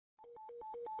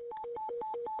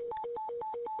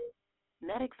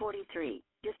Medic 43,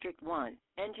 District 1,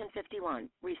 Engine 51,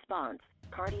 response,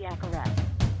 cardiac arrest.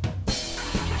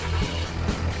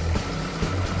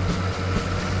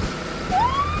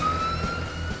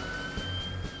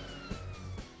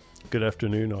 Good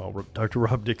afternoon, all. Dr.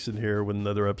 Rob Dixon here with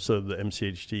another episode of the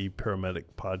MCHD Paramedic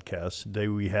Podcast. Today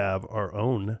we have our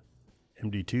own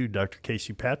MD2, Dr.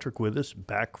 Casey Patrick, with us,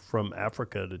 back from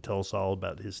Africa to tell us all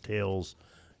about his tales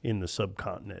in the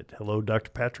subcontinent. Hello,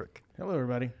 Dr. Patrick. Hello,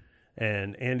 everybody.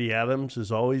 And Andy Adams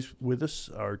is always with us,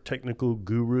 our technical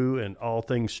guru and all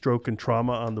things stroke and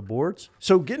trauma on the boards.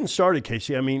 So getting started,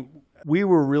 Casey, I mean, we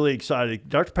were really excited.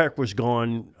 Dr. Patrick was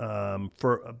gone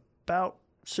for about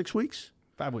 6 weeks.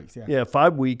 5 weeks, yeah. Yeah,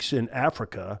 5 weeks in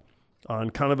Africa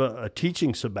on kind of a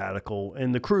teaching sabbatical.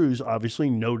 And the crews obviously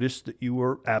noticed that you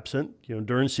were absent. You know,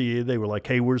 during CA, they were like,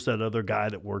 hey, where's that other guy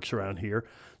that works around here?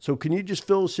 So can you just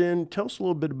fill us in? Tell us a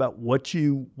little bit about what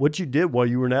you did while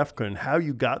you were in Africa and how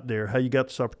you got there, how you got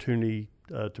this opportunity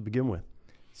to begin with.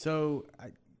 So,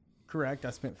 correct,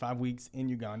 I spent 5 weeks in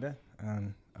Uganda.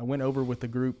 I went over with a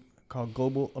group called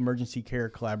Global Emergency Care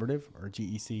Collaborative, or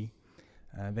GEC.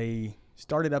 They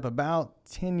started up about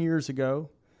 10 years ago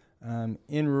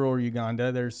in rural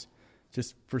Uganda. There's,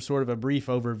 just for sort of a brief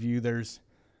overview, there's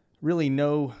really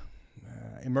no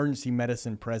emergency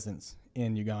medicine presence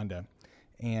in Uganda.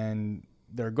 And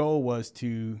their goal is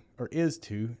to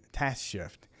task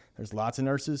shift. There's lots of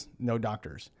nurses, no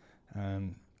doctors.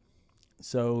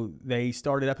 So they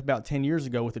started up about 10 years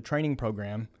ago with a training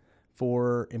program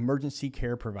for emergency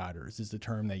care providers is the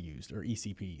term they used, or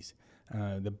ECPs.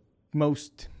 The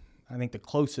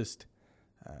closest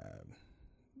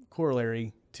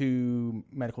corollary to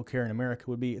medical care in America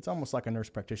would be, it's almost like a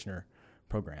nurse practitioner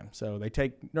program. So they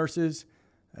take nurses,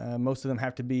 most of them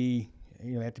have to be,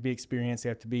 they have to be experienced, they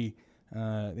have to be,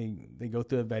 they go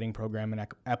through a vetting program and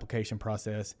application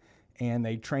process, and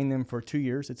they train them for 2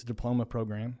 years. It's a diploma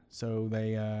program. So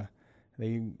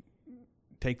they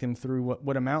take them through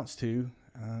what amounts to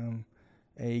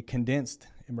a condensed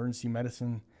emergency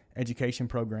medicine education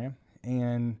program,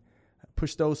 and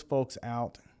push those folks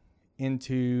out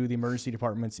into the emergency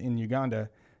departments in Uganda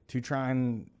to try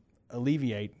and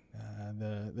alleviate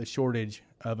the shortage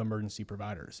of emergency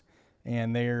providers.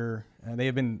 And they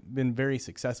have been very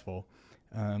successful.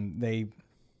 The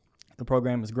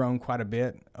program has grown quite a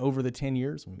bit over the 10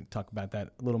 years. We'll talk about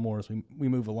that a little more as we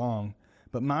move along.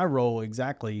 But my role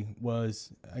exactly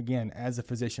was, again, as a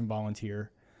physician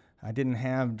volunteer. I didn't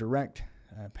have direct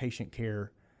patient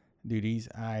care duties.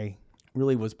 I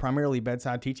really was primarily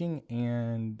bedside teaching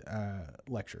and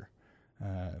lecture,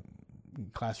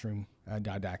 classroom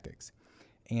didactics.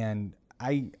 And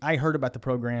I heard about the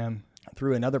program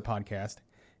through another podcast,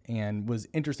 and was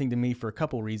interesting to me for a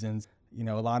couple reasons. You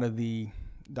know, a lot of the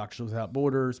Doctors Without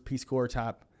Borders, Peace Corps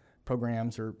type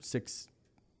programs are 6,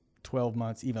 12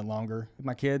 months, even longer. With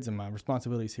my kids and my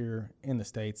responsibilities here in the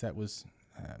States, that was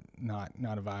not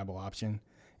a viable option.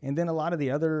 And then a lot of the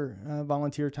other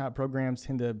volunteer type programs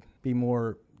tend to be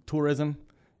more tourism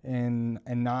and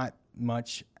not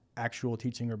much actual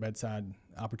teaching or bedside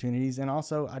opportunities. And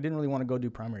also, I didn't really want to go do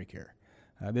primary care.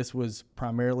 This was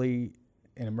primarily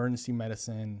an emergency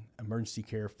medicine, emergency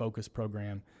care focused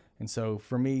program. And so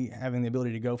for me, having the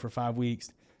ability to go for 5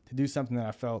 weeks to do something that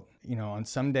I felt, on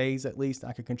some days at least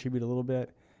I could contribute a little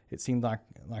bit, it seemed like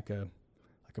a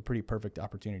pretty perfect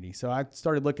opportunity. So I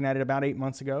started looking at it about 8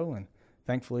 months ago, and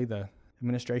thankfully the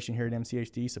administration here at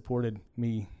MCHD supported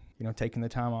me, taking the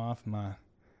time off. My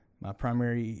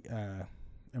primary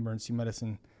emergency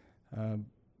medicine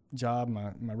job,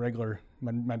 my regular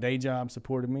day job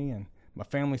supported me, and my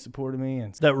family supported me,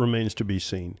 and that remains to be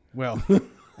seen. Well,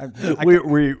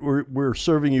 we're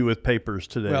serving you with papers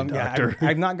today, Doctor.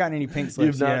 I've not gotten any pink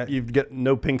slips yet. You've got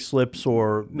no pink slips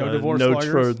or no divorce notes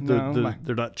lawyers.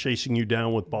 They're not chasing you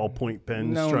down with ballpoint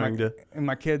pens And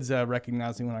my kids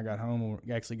recognized me when I got home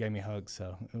and actually gave me hugs,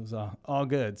 so it was all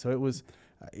good. So it was.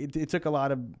 It took a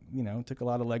lot of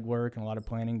legwork and a lot of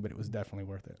planning, but it was definitely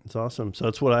worth it. It's awesome. So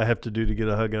that's what I have to do to get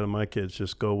a hug out of my kids.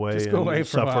 Just go away and for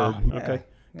suffer. a while. Okay,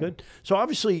 good. So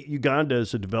obviously Uganda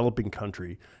is a developing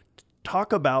country.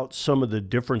 Talk about some of the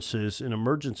differences in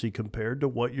emergency compared to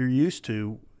what you're used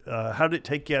to. How did it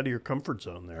take you out of your comfort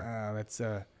zone there?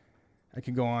 I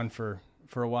could go on for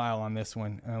a while on this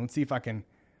one. Let's see if I can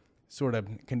sort of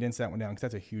condense that one down, because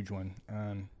that's a huge one.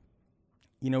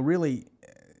 Really,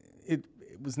 it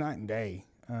was night and day.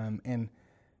 And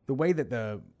the way that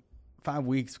the 5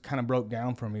 weeks kind of broke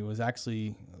down for me was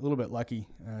actually a little bit lucky,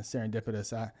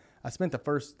 serendipitous. I spent the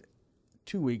first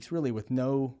 2 weeks really with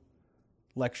no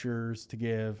lectures to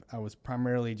give. I was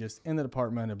primarily just in the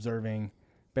department observing,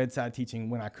 bedside teaching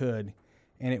when I could.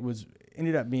 And it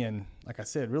ended up being, like I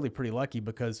said, really pretty lucky,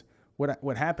 because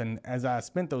what happened as I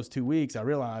spent those 2 weeks, I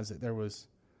realized that there was,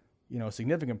 a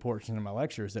significant portion of my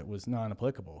lectures that was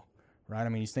non-applicable, right? I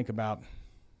mean, you think about,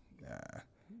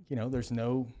 there was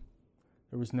no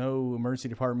emergency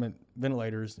department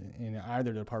ventilators in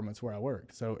either of the departments where I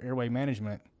worked. So airway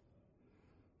management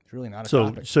is really not a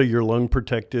topic. So your lung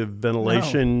protective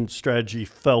ventilation strategy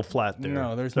fell flat there.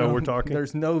 No, Is that what we're talking?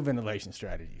 There's no ventilation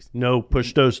strategies. No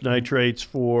push dose nitrates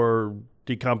for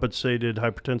decompensated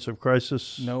hypertensive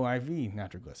crisis. No IV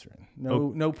nitroglycerin.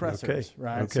 No pressors.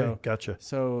 Right. Okay. Gotcha.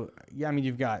 So yeah, I mean,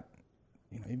 you've got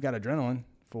adrenaline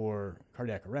for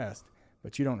cardiac arrest,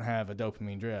 but you don't have a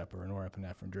dopamine drip or a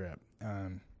norepinephrine drip.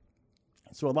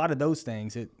 So a lot of those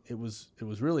things, it was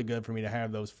really good for me to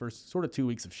have those first sort of 2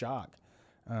 weeks of shock,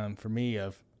 for me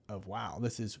of wow,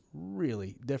 this is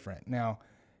really different. Now,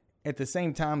 at the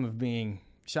same time of being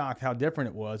shocked how different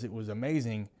it was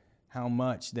amazing how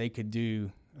much they could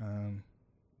do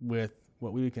with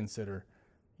what we would consider,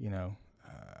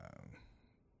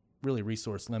 really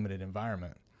resource limited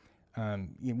environment.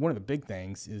 One of the big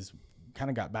things is kind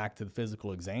of got back to the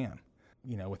physical exam.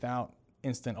 Without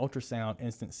instant ultrasound,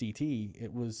 instant CT,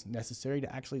 it was necessary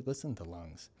to actually listen to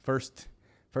lungs. First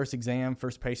exam,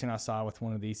 first patient I saw with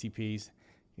one of the ECPs,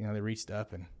 they reached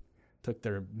up and took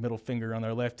their middle finger on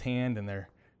their left hand and their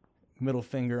middle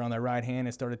finger on their right hand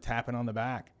and started tapping on the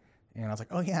back. And I was like,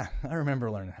 oh yeah, I remember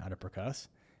learning how to percuss.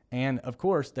 And of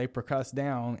course, they percussed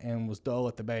down and was dull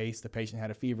at the base. The patient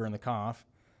had a fever and the cough.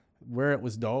 Where it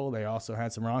was dull, they also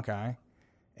had some rhonchi.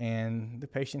 And the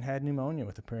patient had pneumonia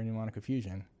with a pneumonic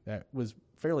effusion that was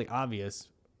fairly obvious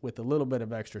with a little bit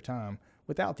of extra time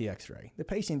without the x-ray. The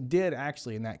patient did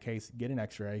actually, in that case, get an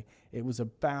x-ray. It was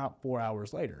about 4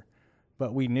 hours later.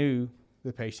 But we knew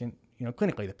the patient,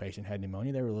 clinically the patient had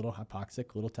pneumonia. They were a little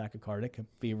hypoxic, a little tachycardic,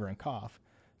 fever and cough.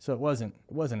 So it wasn't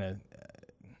a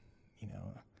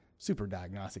super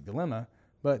diagnostic dilemma,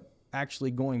 but actually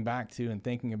going back to and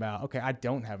thinking about, okay, I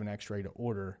don't have an x-ray to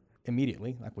order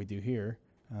immediately like we do here.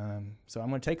 So I'm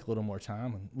going to take a little more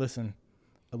time and listen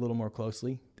a little more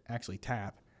closely, actually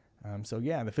tap. So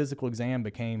yeah, the physical exam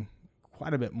became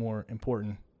quite a bit more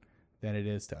important than it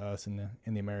is to us in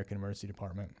the American Emergency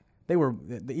Department. The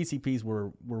ECPs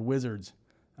were wizards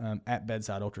at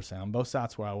bedside ultrasound. Both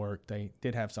sites where I worked, they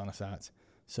did have sonocytes.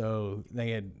 So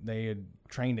they had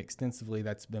trained extensively.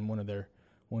 That's been one of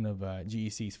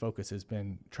GEC's focus has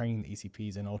been training the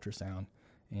ECPs in ultrasound,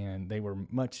 and they were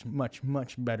much, much,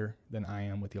 much better than I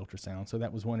am with the ultrasound. So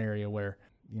that was one area where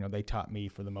they taught me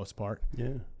for the most part.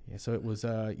 Yeah. So it was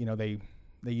they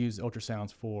use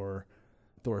ultrasounds for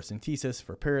thoracentesis,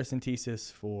 for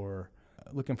paracentesis, for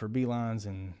looking for B-lines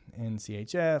and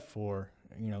CHF, for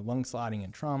lung sliding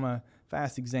and trauma,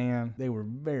 fast exam. They were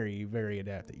very, very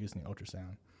adept at using the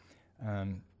ultrasound.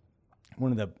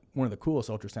 One of the coolest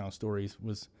ultrasound stories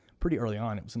was pretty early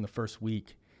on. It was in the first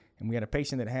week, and we had a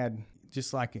patient that had,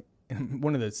 just like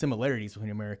one of the similarities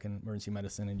between American emergency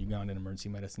medicine and Ugandan emergency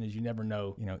medicine is you never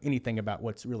know anything about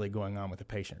what's really going on with the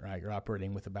patient, right? You're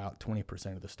operating with about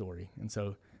 20% of the story, and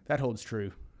so that holds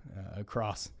true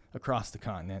across the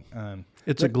continent.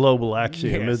 It's a global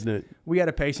axiom, isn't it? We had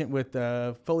a patient with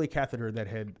a Foley catheter that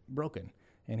had broken,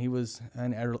 and he was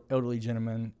an elderly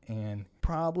gentleman and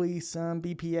probably some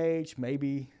BPH,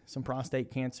 maybe some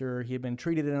prostate cancer. He had been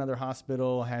treated in another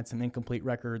hospital, had some incomplete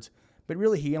records, but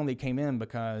really he only came in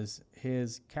because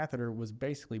his catheter was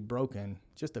basically broken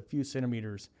just a few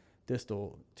centimeters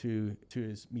distal to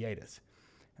his meatus.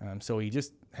 So he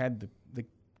just had the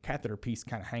catheter piece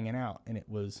kind of hanging out, and it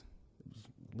was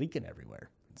leaking everywhere.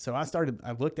 So I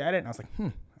looked at it and I was like,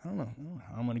 I don't know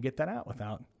how I'm going to get that out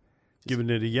without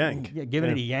giving it a yank. Yeah, giving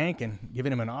it a yank and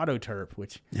giving him an autoterp,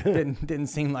 which didn't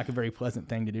seem like a very pleasant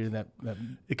thing to do. That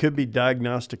it could be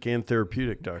diagnostic and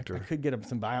therapeutic, doctor. I could get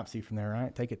some biopsy from there,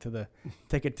 right? Take it to the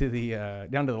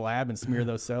down to the lab and smear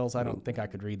those cells. I don't think I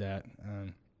could read that.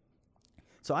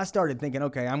 So I started thinking,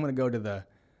 okay, I'm going to go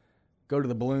to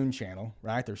the balloon channel,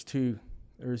 right? There's two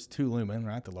lumen,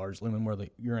 right? The large lumen where the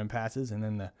urine passes, and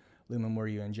then the lumen where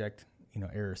you inject,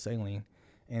 air or saline.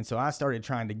 And so I started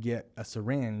trying to get a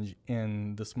syringe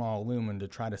in the small lumen to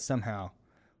try to somehow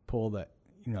pull the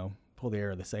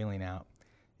air or the saline out.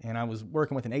 And I was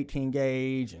working with an 18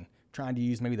 gauge and trying to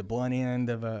use maybe the blunt end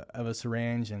of a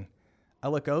syringe. And I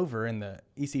look over, and the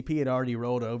ECP had already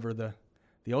rolled over the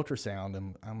ultrasound,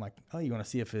 and I'm like, oh, you want to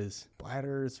see if his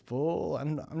bladder is full?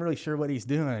 I'm not really sure what he's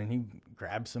doing. And he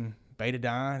grabbed some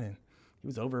betadine, and he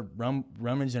was over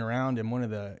rummaging around in one of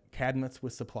the cabinets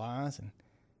with supplies, and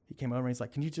he came over and he's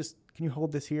like, can you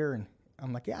hold this here? And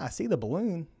I'm like, yeah, I see the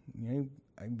balloon.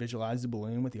 I visualized the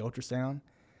balloon with the ultrasound,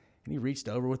 And he reached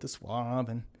over with the swab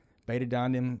and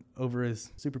betadined him over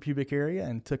his suprapubic area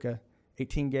and took a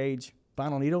 18 gauge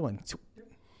spinal needle and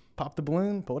popped the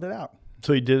balloon, pulled it out.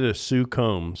 So he did a Sue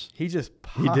Combs. He just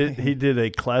He did a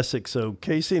classic. So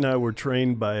Casey and I were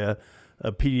trained by a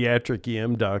pediatric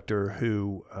EM doctor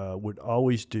who would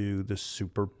always do the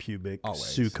suprapubic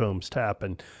Sue Combs tap.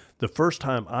 And the first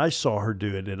time I saw her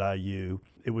do it at IU,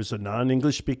 it was a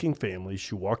non-English speaking family.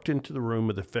 She walked into the room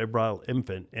with a febrile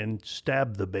infant and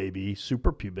stabbed the baby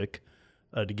suprapubic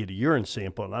to get a urine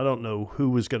sample. And I don't know who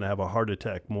was going to have a heart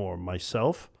attack more,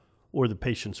 myself or the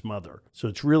patient's mother. So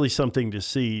it's really something to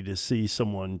see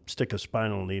someone stick a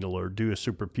spinal needle or do a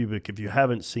suprapubic. If you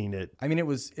haven't seen it, I mean, it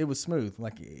was smooth.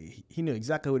 Like he knew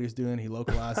exactly what he was doing. He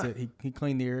localized it. He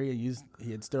cleaned the area.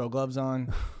 He had sterile gloves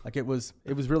on. Like it was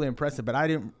really impressive. But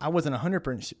I wasn't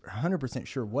 100%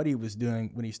 sure what he was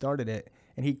doing when he started it.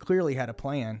 And he clearly had a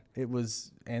plan.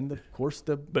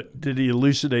 But did he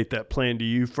elucidate that plan to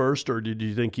you first, or did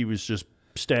you think he was just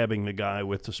stabbing the guy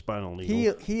with the spinal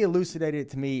needle? He elucidated it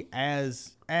to me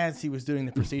as he was doing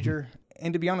the procedure.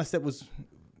 And to be honest, that was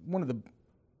one of the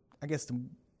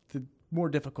more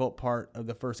difficult part of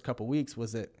the first couple weeks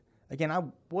was that, again, I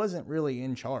wasn't really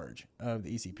in charge of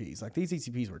the ECPs. Like, these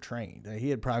ECPs were trained. He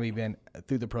had probably been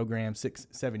through the program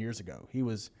 6-7 years ago.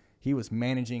 He was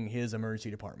managing his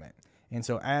emergency department. And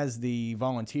so as the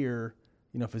volunteer,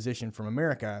 physician from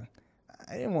America,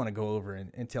 I didn't want to go over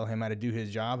and tell him how to do his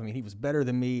job. I mean, he was better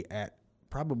than me at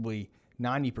probably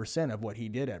 90% of what he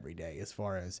did every day as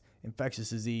far as infectious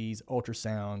disease,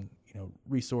 ultrasound,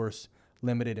 resource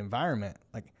limited environment.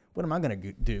 Like, what am I going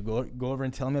to do? Go over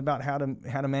and tell him about how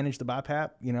to manage the BiPAP,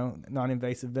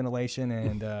 non-invasive ventilation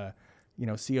and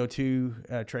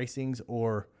CO2 tracings,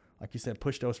 or like you said,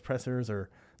 push dose pressors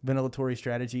or ventilatory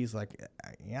strategies. Like,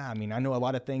 yeah, I mean, I know a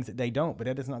lot of things that they don't, but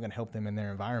that is not going to help them in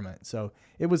their environment. So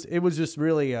it was just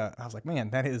really, I was like,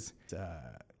 man, that is,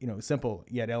 simple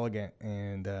yet elegant.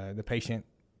 And the patient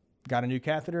got a new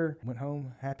catheter, went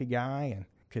home, happy guy, and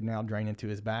could now drain into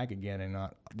his bag again and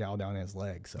not dial down his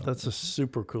leg. So that's a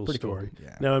super cool story. Cool.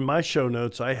 Yeah. Now, in my show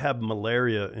notes, I have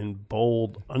malaria in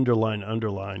bold,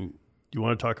 underline. Do you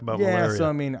want to talk about malaria? Yeah, so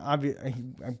I mean, I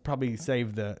probably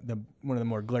saved the one of the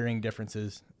more glaring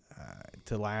differences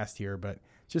to last here, but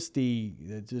just the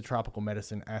tropical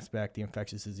medicine aspect, the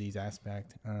infectious disease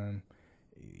aspect.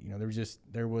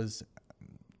 There was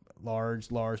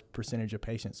large percentage of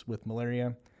patients with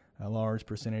malaria, a large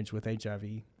percentage with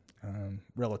HIV,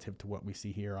 relative to what we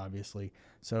see here, obviously.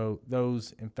 So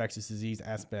those infectious disease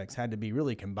aspects had to be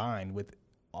really combined with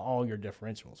all your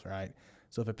differentials, right?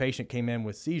 So if a patient came in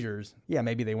with seizures, yeah,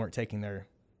 maybe they weren't taking their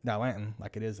Dilantin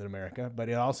like it is in America, but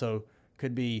it also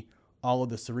could be all of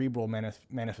the cerebral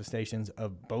manifestations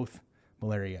of both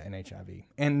malaria and HIV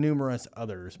and numerous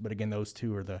others. But again, those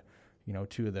two are the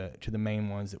two of the main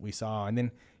ones that we saw. And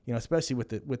then, especially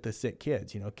with the sick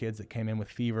kids, kids that came in with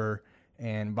fever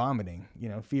and vomiting.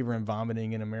 Fever and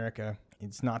vomiting in America,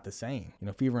 it's not the same.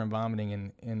 Fever and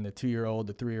vomiting in the 2-year-old,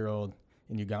 the 3-year-old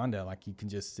in Uganda, like, you can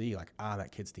just see, like,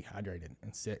 that kid's dehydrated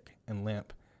and sick and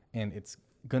limp, and it's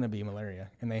gonna be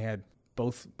malaria. And they had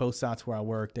both sites where I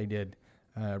worked, they did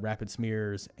rapid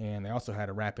smears, and they also had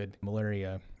a rapid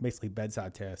malaria, basically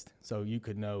bedside test, so you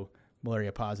could know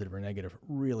malaria positive or negative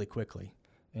really quickly.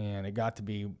 And it got to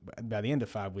be, by the end of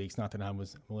 5 weeks, not that I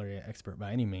was a malaria expert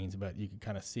by any means, but you could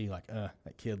kind of see, like,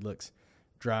 that kid looks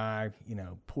dry,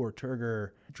 poor turgor,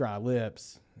 dry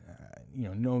lips,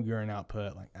 no urine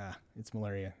output, like, it's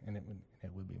malaria, and it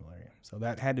would be malaria. So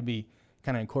that had to be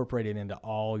kind of incorporated into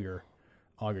all your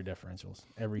differentials,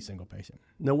 every single patient.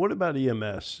 Now, what about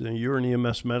EMS? You're an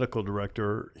EMS medical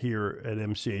director here at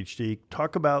MCHD.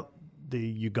 Talk about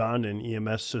the Ugandan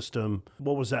EMS system.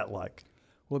 What was that like?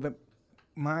 Well,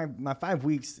 my 5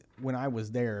 weeks when I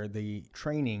was there, the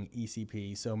training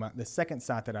ECP, so the second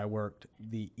site that I worked,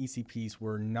 the ECPs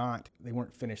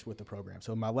weren't finished with the program.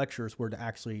 So my lectures were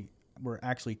actually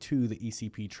to the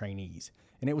ECP trainees.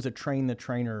 And it was a train the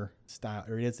trainer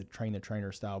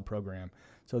style program.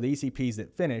 So the ECPs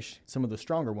that finished, some of the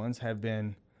stronger ones, have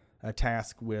been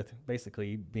tasked with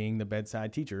basically being the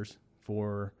bedside teachers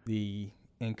for the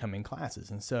incoming classes.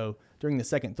 And so during the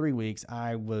second 3 weeks,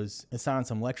 I was assigned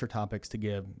some lecture topics to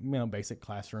give, basic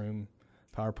classroom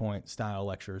PowerPoint style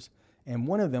lectures. And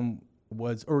one of them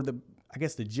was,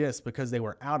 the gist, because they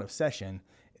were out of session,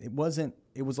 it was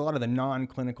a lot of the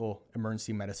non-clinical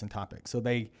emergency medicine topics. So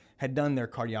they had done their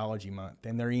cardiology month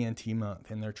and their ENT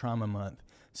month and their trauma month.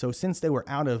 So since they were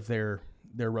out of their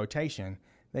rotation,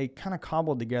 they kind of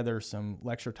cobbled together some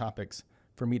lecture topics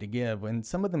for me to give, and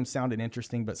some of them sounded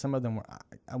interesting, but some of them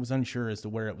I was unsure as to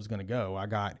where it was going to go. I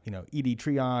got ED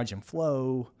triage and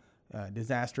flow,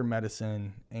 disaster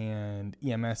medicine and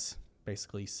EMS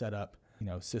basically set up,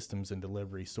 systems and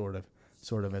delivery sort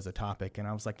of as a topic. And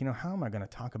I was like, how am I going to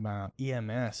talk about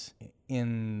EMS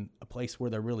in a place where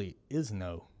there really is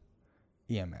no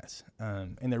EMS?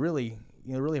 And they're really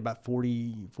about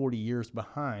 40 years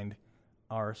behind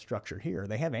our structure here.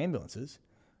 They have ambulances,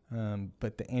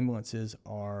 but the ambulances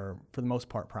are, for the most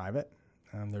part, private.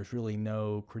 There's really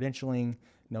no credentialing,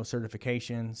 no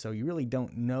certification, so you really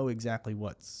don't know exactly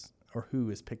who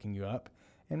is picking you up.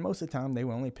 And most of the time, they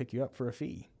will only pick you up for a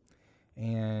fee,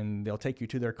 and they'll take you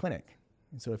to their clinic.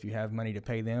 And so if you have money to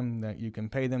pay them, that you can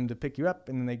pay them to pick you up,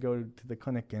 and then they go to the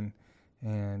clinic and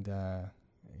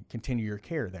continue your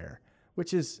care there,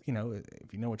 which is,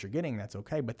 if you know what you're getting, that's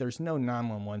okay. But there's no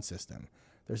 911 system.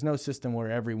 There's no system where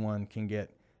everyone can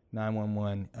get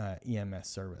 911 EMS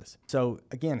service. So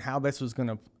again, how I was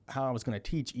going to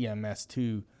teach EMS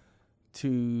to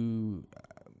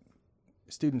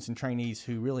students and trainees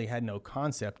who really had no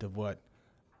concept of what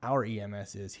our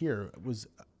EMS is here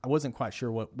I wasn't quite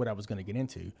sure what I was going to get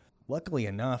into. Luckily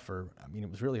enough, it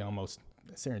was really almost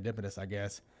serendipitous, I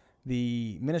guess.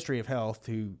 The Ministry of Health,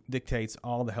 who dictates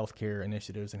all the healthcare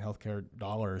initiatives and healthcare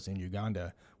dollars in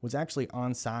Uganda, was actually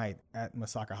on site at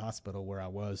Masaka Hospital, where I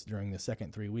was during the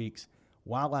second 3 weeks,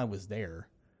 while I was there,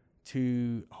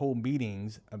 to hold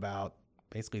meetings about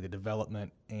basically the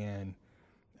development and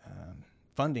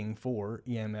funding for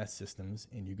EMS systems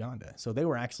in Uganda. So they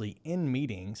were actually in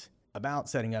meetings about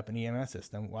setting up an EMS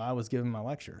system while I was giving my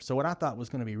lecture. So what I thought was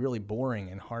going to be really boring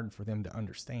and hard for them to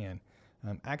understand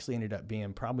actually ended up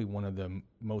being probably one of the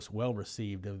most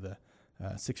well-received of the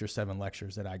 6 or 7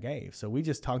 lectures that I gave. So we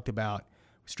just talked about,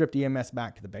 stripped EMS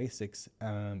back to the basics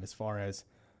as far as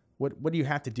what do you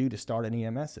have to do to start an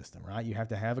EMS system, right? You have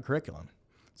to have a curriculum.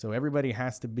 So everybody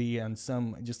has to be on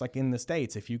just like in the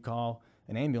States, if you call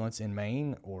an ambulance in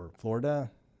Maine or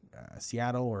Florida,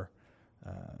 Seattle or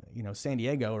San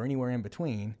Diego or anywhere in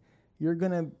between, you're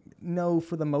going to know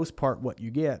for the most part what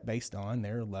you get based on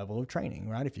their level of training,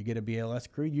 right? If you get a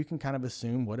BLS crew, you can kind of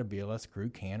assume what a BLS crew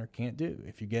can or can't do.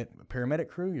 If you get a paramedic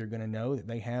crew, you're going to know that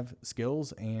they have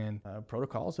skills and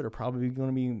protocols that are probably going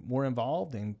to be more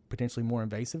involved and potentially more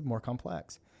invasive, more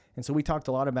complex. And so we talked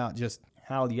a lot about just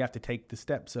how you have to take the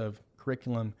steps of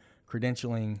curriculum,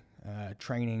 credentialing,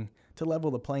 training to level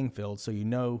the playing field, so you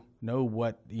know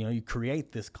what, you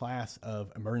create this class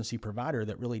of emergency provider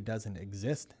that really doesn't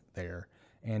exist there.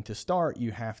 And to start,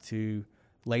 you have to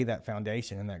lay that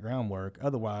foundation and that groundwork.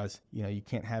 Otherwise, you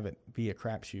can't have it be a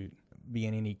crapshoot, be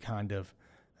in any kind of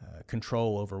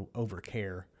control over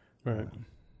care. Right.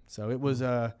 So it was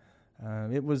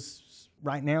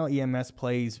right now EMS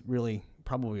plays really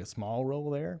probably a small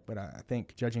role there, but I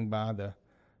think judging by the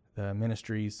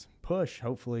ministry's push,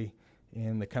 hopefully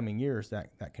in the coming years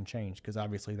that can change, because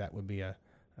obviously that would be a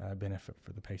benefit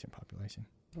for the patient population.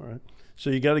 All right. So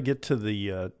you got to get to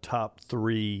the top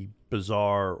 3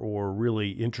 bizarre or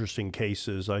really interesting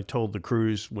cases. I told the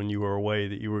crews when you were away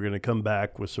that you were going to come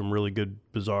back with some really good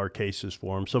bizarre cases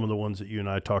for them, some of the ones that you and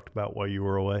I talked about while you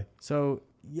were away. So,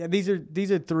 yeah, these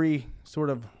are 3 sort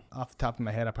of off the top of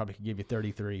my head. I probably could give you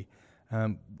 33.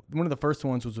 One of the first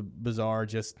ones was bizarre,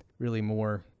 just really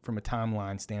more from a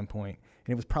timeline standpoint.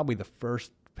 And it was probably the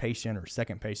first patient or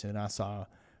second patient that I saw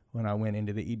when I went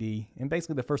into the ED. And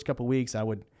basically the first couple of weeks, I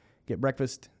would get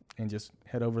breakfast and just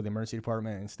head over to the emergency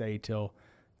department and stay till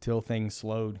things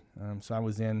slowed. So I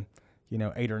was in,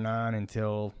 8 or 9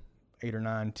 until 8 or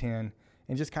 9, 10,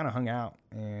 and just kind of hung out.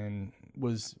 And it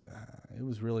was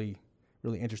really,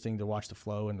 really interesting to watch the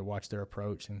flow and to watch their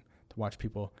approach and to watch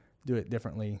people do it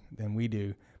differently than we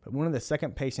do. But one of the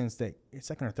second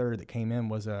or third that came in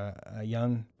was a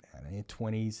young,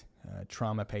 20s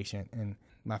trauma patient. And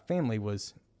my family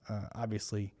was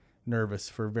obviously nervous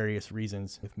for various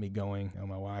reasons with me going.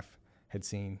 My wife had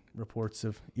seen reports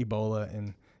of Ebola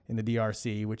in the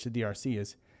DRC, which the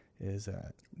DRC is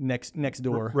next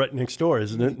door. Right next door,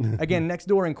 isn't it? Again, next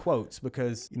door in quotes,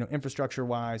 because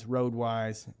infrastructure-wise,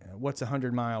 road-wise, what's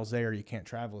 100 miles there? You can't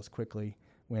travel as quickly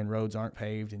when roads aren't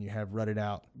paved and you have rutted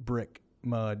out brick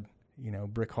mud,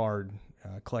 brick hard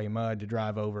clay mud to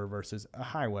drive over versus a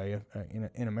highway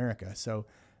in America. So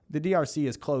the DRC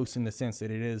is close in the sense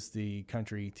that it is the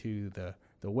country to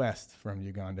the west from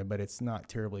Uganda, but it's not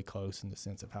terribly close in the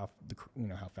sense of how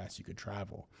fast you could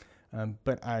travel.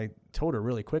 But I told her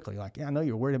really quickly, I know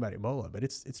you're worried about Ebola, but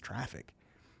it's traffic.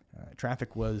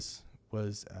 Traffic was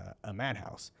a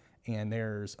madhouse, and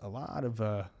there's a lot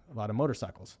of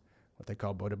motorcycles, what they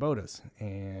call boda-bodas,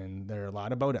 and there are a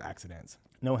lot of boda accidents.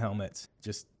 No helmets,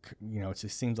 just it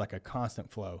just seems like a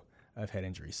constant flow of head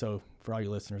injuries. So for all you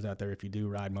listeners out there, if you do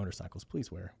ride motorcycles,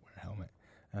 please wear a helmet.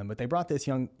 But they brought this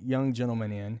young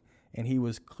gentleman in, and he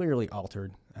was clearly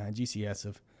altered, GCS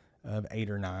of 8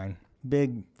 or 9,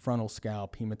 big frontal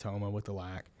scalp hematoma with the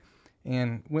LAC,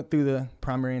 and went through the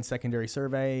primary and secondary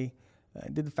survey,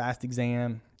 did the FAST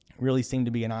exam, really seemed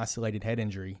to be an isolated head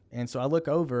injury. And so I look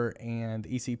over, and the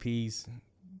ECP's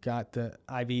got the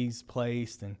IVs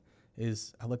placed, and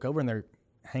I look over, and they're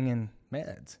hanging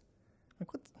meds.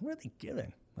 Like, what are they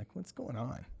giving? Like, what's going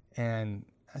on? And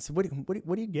I said, what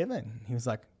are you giving? He was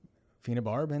like,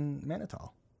 phenobarb and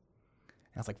mannitol.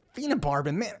 I was like, phenobarb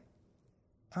and mannitol?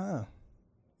 Oh,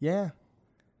 yeah.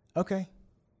 Okay.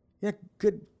 Yeah,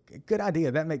 good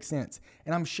idea. That makes sense.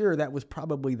 And I'm sure that was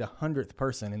probably the 100th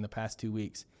person in the past 2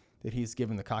 weeks that he's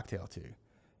given the cocktail to.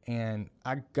 And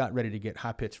I got ready to get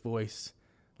high-pitched voice,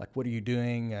 like, what are you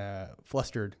doing?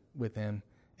 Flustered with him.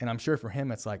 And I'm sure for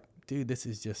him, it's like, dude, this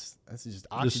is just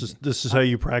oxygen. This is how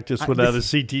you practice without a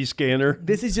CT scanner.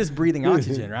 This is just breathing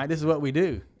oxygen, right? This is what we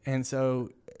do. And so,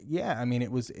 yeah, I mean,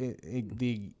 it was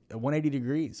the 180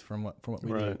 degrees from what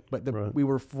we do. But we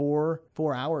were four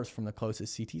hours from the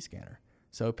closest CT scanner.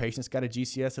 So patients got a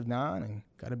GCS of 9 and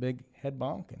got a big head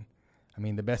bonk. And I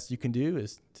mean, the best you can do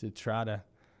is to try to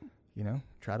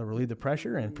relieve the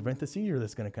pressure and prevent the seizure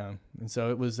that's going to come. And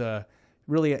so it was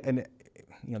really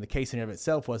the case in and of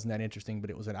itself wasn't that interesting, but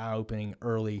it was an eye-opening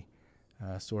early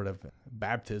sort of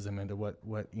baptism into what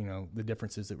the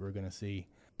differences that we're going to see.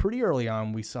 Pretty early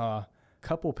on, we saw a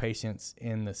couple patients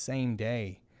in the same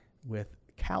day with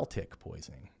cow tick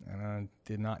poisoning. And I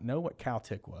did not know what cow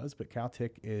tick was, but cow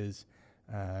tick is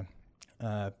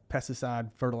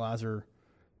pesticide fertilizer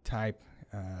type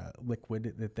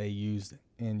liquid that they use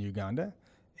in Uganda,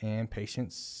 and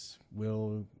patients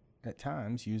will at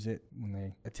times use it when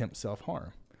they attempt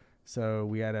self-harm. So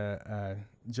we had a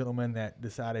gentleman that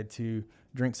decided to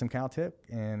drink some cow tick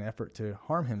in an effort to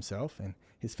harm himself, and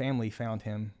his family found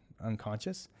him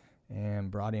unconscious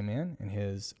and brought him in, and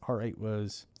his heart rate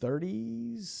was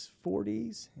 30s,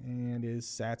 40s, and his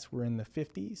SATs were in the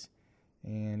 50s,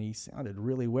 and he sounded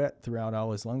really wet throughout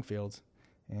all his lung fields.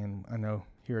 And I know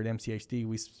here at MCHD,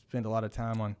 we spend a lot of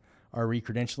time on our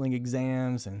recredentialing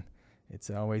exams, and it's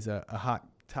always a hot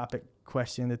topic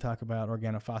question to talk about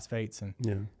organophosphates.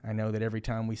 And I know that every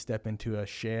time we step into a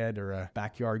shed or a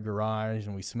backyard garage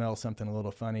and we smell something a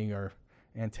little funny, our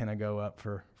antenna go up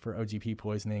for OGP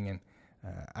poisoning. And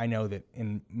I know that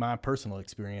in my personal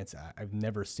experience, I've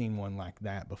never seen one like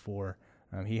that before.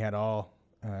 He had all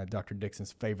Dr.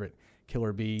 Dixon's favorite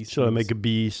killer bees. Should I make a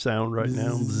bee sound right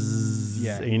now?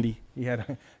 Yeah, Andy. He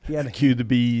had Cue the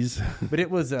bees. But it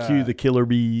was cue the killer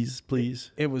bees,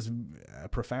 please. It was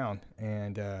profound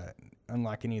and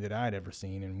unlike any that I had ever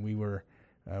seen. And we were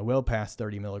well past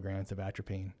 30 milligrams of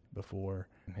atropine before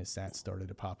his SATs started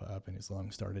to pop up and his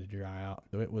lungs started to dry out.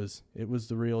 So it was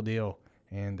the real deal,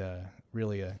 and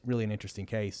really an interesting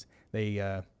case. They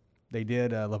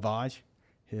did lavage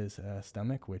his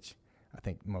stomach, which I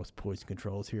think most poison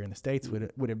controls here in the States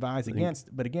would advise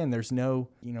against. But again, there's no,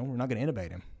 we're not going to intubate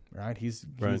him, right? He's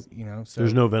so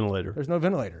there's no ventilator. There's no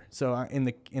ventilator. So in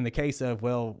the case of,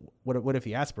 well, what if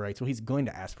he aspirates? Well, he's going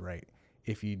to aspirate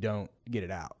if you don't get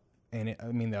it out.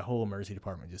 And the whole emergency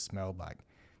department just smelled like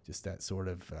just that sort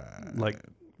of like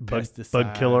pesticide,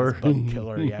 bug killer. Bug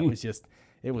killer. Yeah,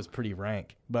 it was pretty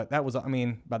rank. But that was,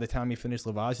 by the time he finished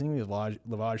lavaging, he was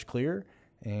lavage clear,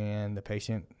 and the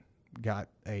patient got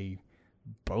a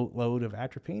boatload of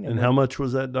atropine. And how much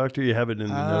was that, doctor? You have it in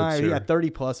the notes here. Yeah, 30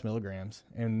 plus milligrams,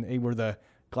 and they were the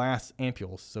glass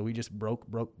ampules. So we just broke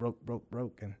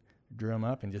and drew them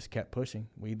up and just kept pushing.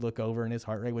 We'd look over and his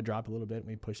heart rate would drop a little bit, and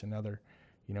we'd push another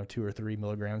 2 or 3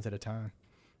 milligrams at a time.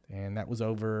 And that was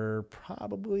over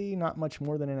probably not much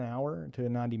more than an hour to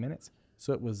 90 minutes.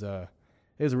 So it was a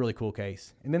really cool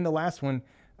case. And then the last one,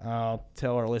 I'll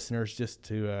tell our listeners just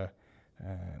to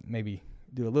maybe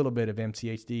do a little bit of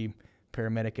MCHD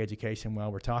paramedic education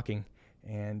while we're talking.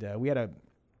 And we had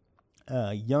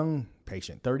a young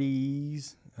patient,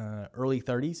 30s, early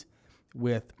 30s,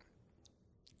 with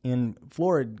in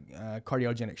florid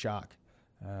cardiogenic shock.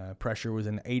 Pressure was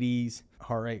in the 80s.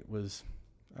 Heart rate was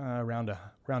around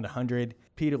 100.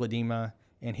 Pedal edema,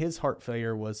 and his heart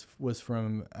failure was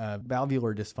from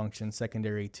valvular dysfunction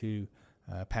secondary to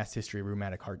past history of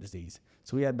rheumatic heart disease.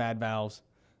 So he had bad valves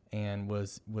and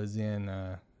was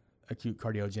in acute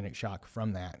cardiogenic shock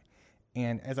from that.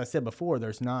 And as I said before,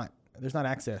 there's not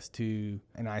access to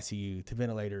an ICU, to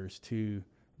ventilators, to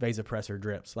vasopressor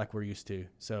drips like we're used to.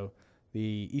 So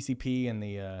the ECP and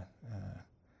the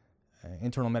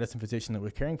internal medicine physician that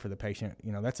was caring for the patient,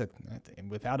 that's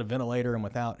without a ventilator and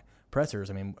without pressors.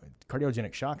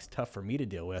 Cardiogenic shock's tough for me to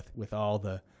deal with all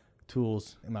the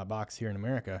tools in my box here in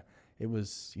America. it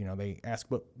was, they asked,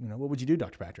 what would you do,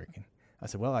 Dr. Patrick? And I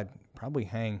said, well, I'd probably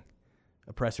hang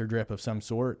a pressor drip of some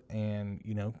sort and,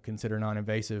 consider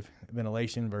non-invasive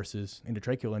ventilation versus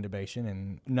endotracheal intubation.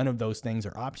 And none of those things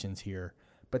are options here,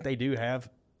 but they do have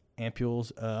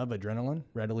ampules of adrenaline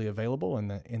readily available in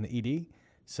the ED.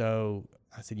 So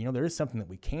I said, there is something that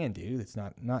we can do. It's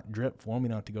not drip form. We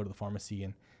don't have to go to the pharmacy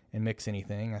and mix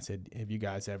anything. I said, have you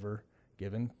guys ever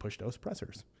given push dose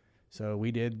pressors? So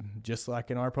we did just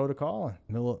like in our protocol,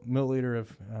 a milliliter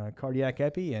of cardiac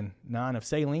epi and 9 of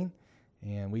saline.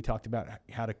 And we talked about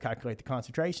how to calculate the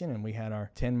concentration, and we had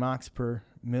our 10 mox per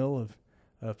mil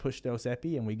of push dose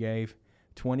epi, and we gave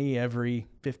 20 every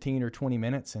 15 or 20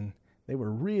 minutes. And they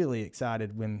were really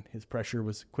excited when his pressure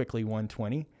was quickly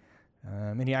 120.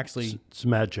 And he actually... It's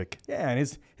magic. Yeah, and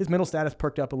his mental status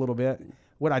perked up a little bit.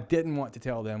 What I didn't want to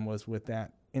tell them was with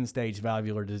that end-stage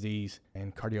valvular disease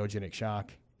and cardiogenic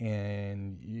shock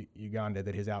in Uganda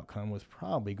that his outcome was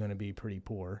probably going to be pretty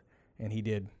poor. And he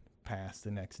did pass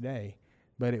the next day.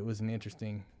 But it was an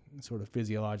interesting sort of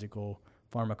physiological,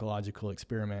 pharmacological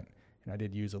experiment. And I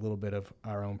did use a little bit of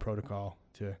our own protocol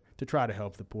to try to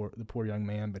help the poor young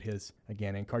man. But his,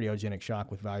 again, in cardiogenic shock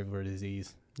with valvular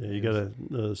disease. Yeah, you got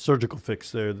a surgical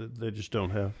fix there that they just don't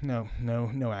have.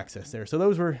 No access there. So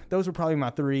those were probably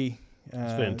my three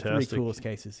coolest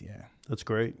cases. Yeah, that's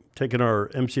great. Taking our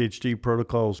MCHD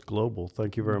protocols global.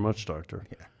 Thank you very much, Doctor.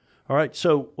 Yeah. All right.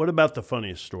 So what about the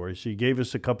funniest story? So you gave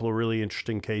us a couple of really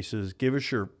interesting cases. Give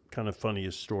us your kind of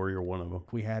funniest story or one of them.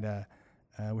 We had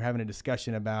we're having a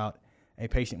discussion about a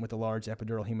patient with a large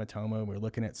epidural hematoma. We're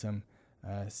looking at some.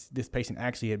 This patient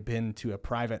actually had been to a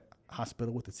private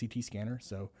hospital with a CT scanner.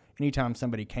 So anytime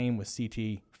somebody came with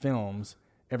CT films,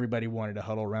 everybody wanted to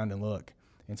huddle around and look.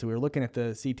 And so we were looking at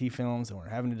the CT films, and we're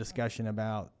having a discussion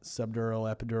about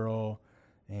subdural, epidural,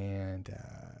 and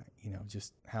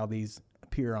just how these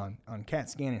appear on CAT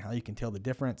scan and how you can tell the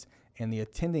difference. And the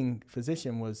attending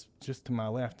physician was just to my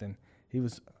left, and he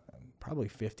was probably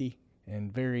 50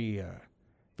 and very,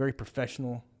 very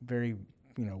professional, very,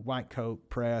 white coat,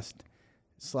 pressed,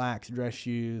 slacks, dress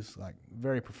shoes, like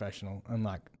very professional,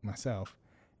 unlike myself.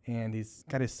 And he's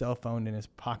got his cell phone in his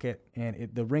pocket, and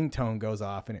the ringtone goes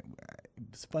off, and it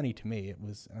was funny to me. It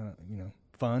was,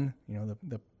 fun,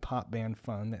 the pop band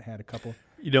Fun that had a couple.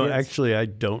 Actually, I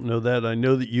don't know that. I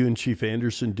know that you and Chief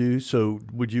Anderson do. So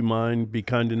would you mind be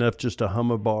kind enough just to hum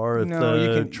a bar if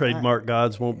the trademark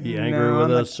gods won't be angry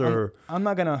with us? I'm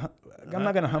not gonna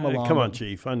hum along. Come on,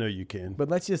 Chief. I know you can. But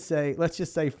let's just say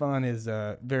Fun is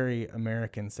very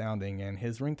American sounding, and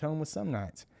his ringtone was Some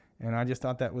Nights. And I just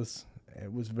thought it was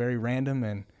very random,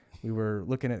 and we were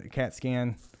looking at the CAT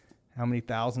scan, how many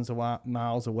thousands of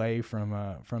miles away from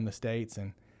the States,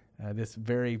 and this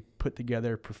very put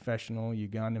together professional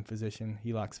Ugandan physician,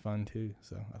 he likes Fun too.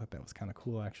 So I thought that was kind of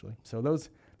cool, actually. So those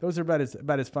are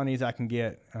about as funny as I can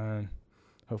get.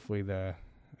 Hopefully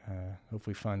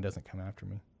Fun doesn't come after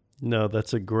me. No,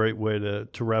 that's a great way to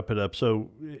wrap it up. So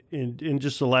in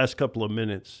just the last couple of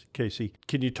minutes, Casey,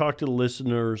 can you talk to the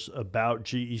listeners about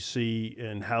GEC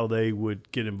and how they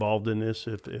would get involved in this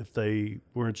if they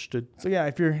were interested? So yeah,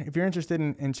 if you're interested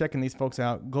in checking these folks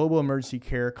out, Global Emergency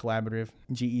Care Collaborative,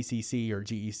 GECC or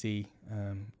GEC,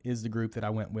 is the group that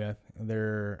I went with.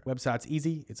 Their website's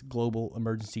easy. It's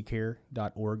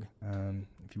globalemergencycare.org.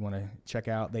 If you want to check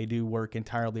out, they do work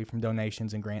entirely from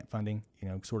donations and grant funding.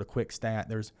 Sort of quick stat,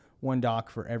 there's one doc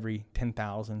for every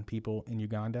 10,000 people in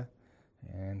Uganda,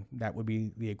 and that would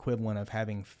be the equivalent of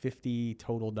having 50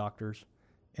 total doctors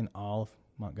in all of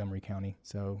Montgomery County.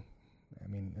 So,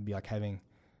 it'd be like having,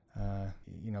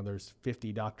 there's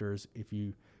 50 doctors if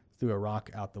you threw a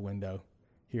rock out the window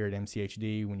here at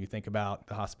MCHD when you think about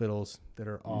the hospitals that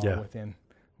are all within.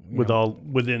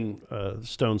 Within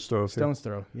stone's throw. Stone's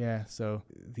throw, yeah. So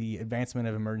the advancement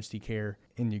of emergency care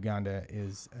in Uganda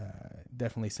is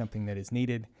definitely something that is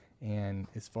needed. And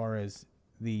as far as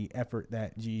the effort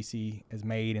that GEC has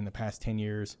made in the past 10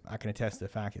 years, I can attest to the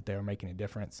fact that they're making a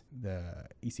difference. The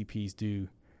ECPs do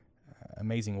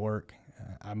amazing work.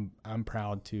 I'm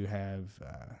proud to have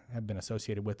been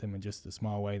associated with them in just the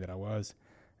small way that I was.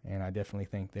 And I definitely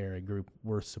think they're a group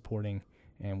worth supporting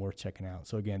and worth checking out.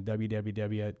 So again,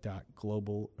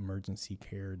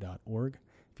 www.globalemergencycare.org.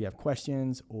 If you have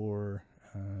questions or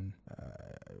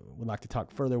would like to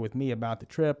talk further with me about the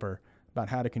trip or about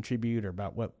how to contribute or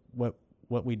about what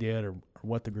we did or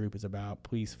what the group is about,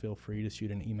 please feel free to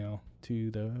shoot an email to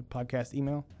the podcast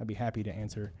email. I'd be happy to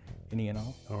answer any and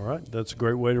all. All right. That's a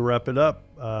great way to wrap it up.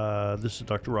 This is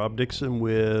Dr. Rob Dixon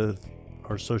with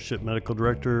our Associate Medical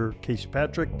Director, Casey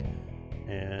Patrick,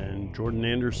 and Jordan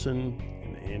Anderson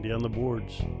and Andy on the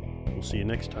boards. We'll see you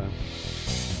next time.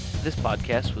 This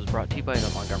podcast was brought to you by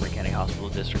the Montgomery County Hospital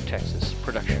District, Texas.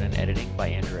 Production and editing by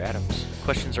Andrew Adams.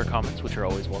 Questions or comments, which are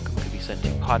always welcome, can be sent to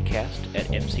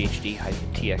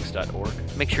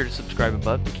podcast@mchd-tx.org. Make sure to subscribe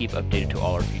above to keep updated to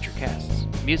all our future casts.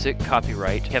 Music,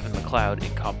 copyright, Kevin MacLeod,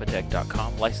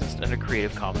 Incompetech.com, licensed under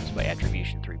Creative Commons by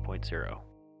Attribution 3.0.